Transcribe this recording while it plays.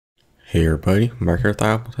Hey everybody, Mark here with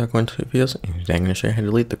Apple Tech 1 videos, and today I'm going to show you how to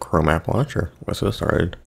delete the Chrome app launcher. Let's get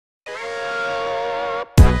started.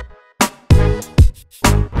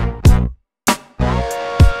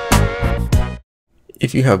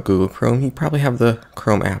 If you have Google Chrome, you probably have the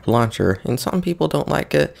Chrome app launcher, and some people don't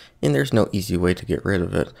like it, and there's no easy way to get rid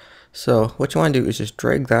of it. So what you want to do is just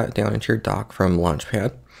drag that down into your dock from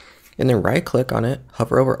Launchpad, and then right click on it,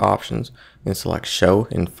 hover over Options, and select Show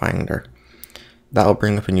in Finder. That will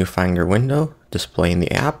bring up a new Finder window displaying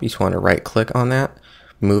the app. You just want to right click on that,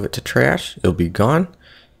 move it to trash, it'll be gone,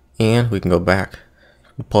 and we can go back,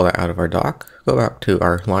 pull that out of our dock, go back to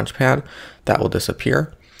our Launchpad, that will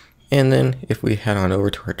disappear. And then if we head on over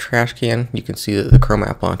to our trash can, you can see that the Chrome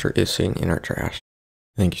app launcher is sitting in our trash.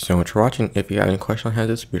 Thank you so much for watching. If you got any questions on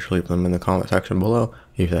this, be sure to leave them in the comment section below.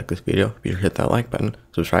 If you like this video, be sure to hit that like button,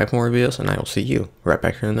 subscribe for more videos, and I will see you right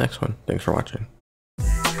back here in the next one. Thanks for watching.